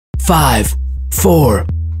5, 4,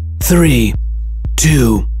 3,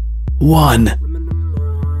 2, 1.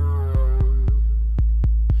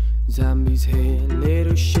 Zombies hit,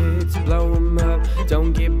 little shits, blow 'em up,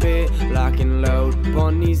 don't get bit, lock and load,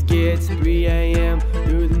 on these gets, 3 a.m.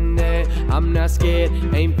 through the net, I'm not scared,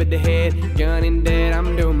 aim for the head, gun in dead,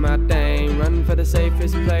 I'm doing my thing, running for the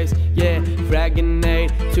safest place, yeah, frag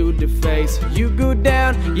grenade to the face, you go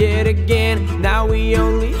down yet again, now we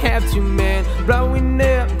only have 2 men, blowing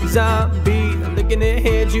up zombies, looking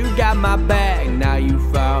ahead, you got my back, now you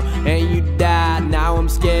fall, and you die, now I'm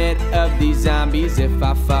scared of these zombies, if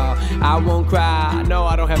I fall, I won't cry, no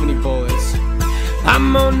I don't have any bullets.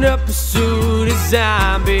 I'm on the pursuit of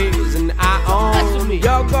zombies, and I own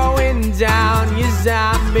you're going down, you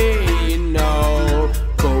zombie, you know.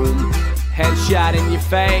 Boom, headshot in your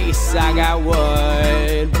face, I got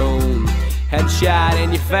wood. Boom, headshot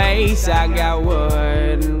in your face, I got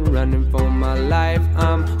wood. Running for my life,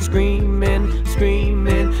 I'm screaming,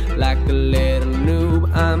 screaming like a little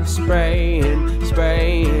noob. I'm spraying,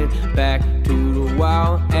 spraying back to the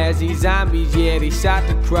wall as these zombies, yeah, they shot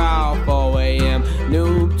the crowd. 4 a.m.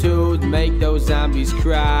 noob tunes make those zombies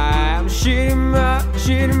cry. I'm shitting my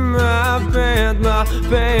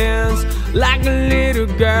pants like a little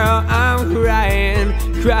girl. I'm crying,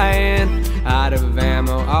 crying. Out of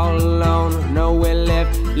ammo, all alone, nowhere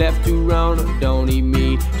left to run. Don't eat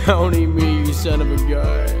me, you son of a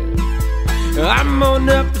gun. I'm on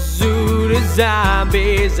the pursuit of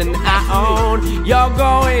zombies, and I own you're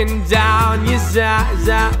going down, you zombie.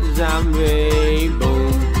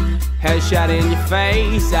 Boom, headshot in your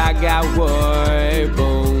face, I got wood.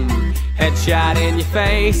 Boom, headshot in your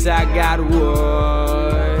face, I got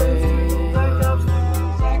wood.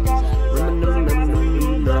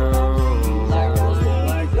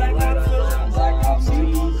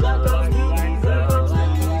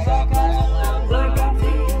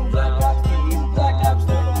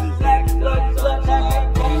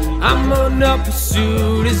 I'm on the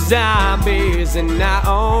pursuit of zombies, and I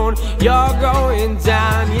own you're going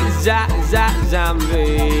down, you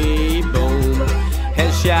zombie. Boom,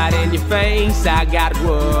 headshot in your face, I got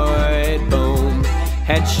wood. Boom,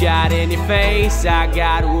 headshot in your face, I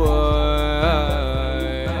got wood.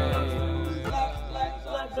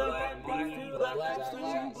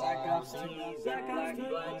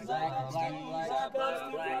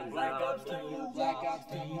 Black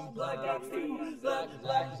Ops 2.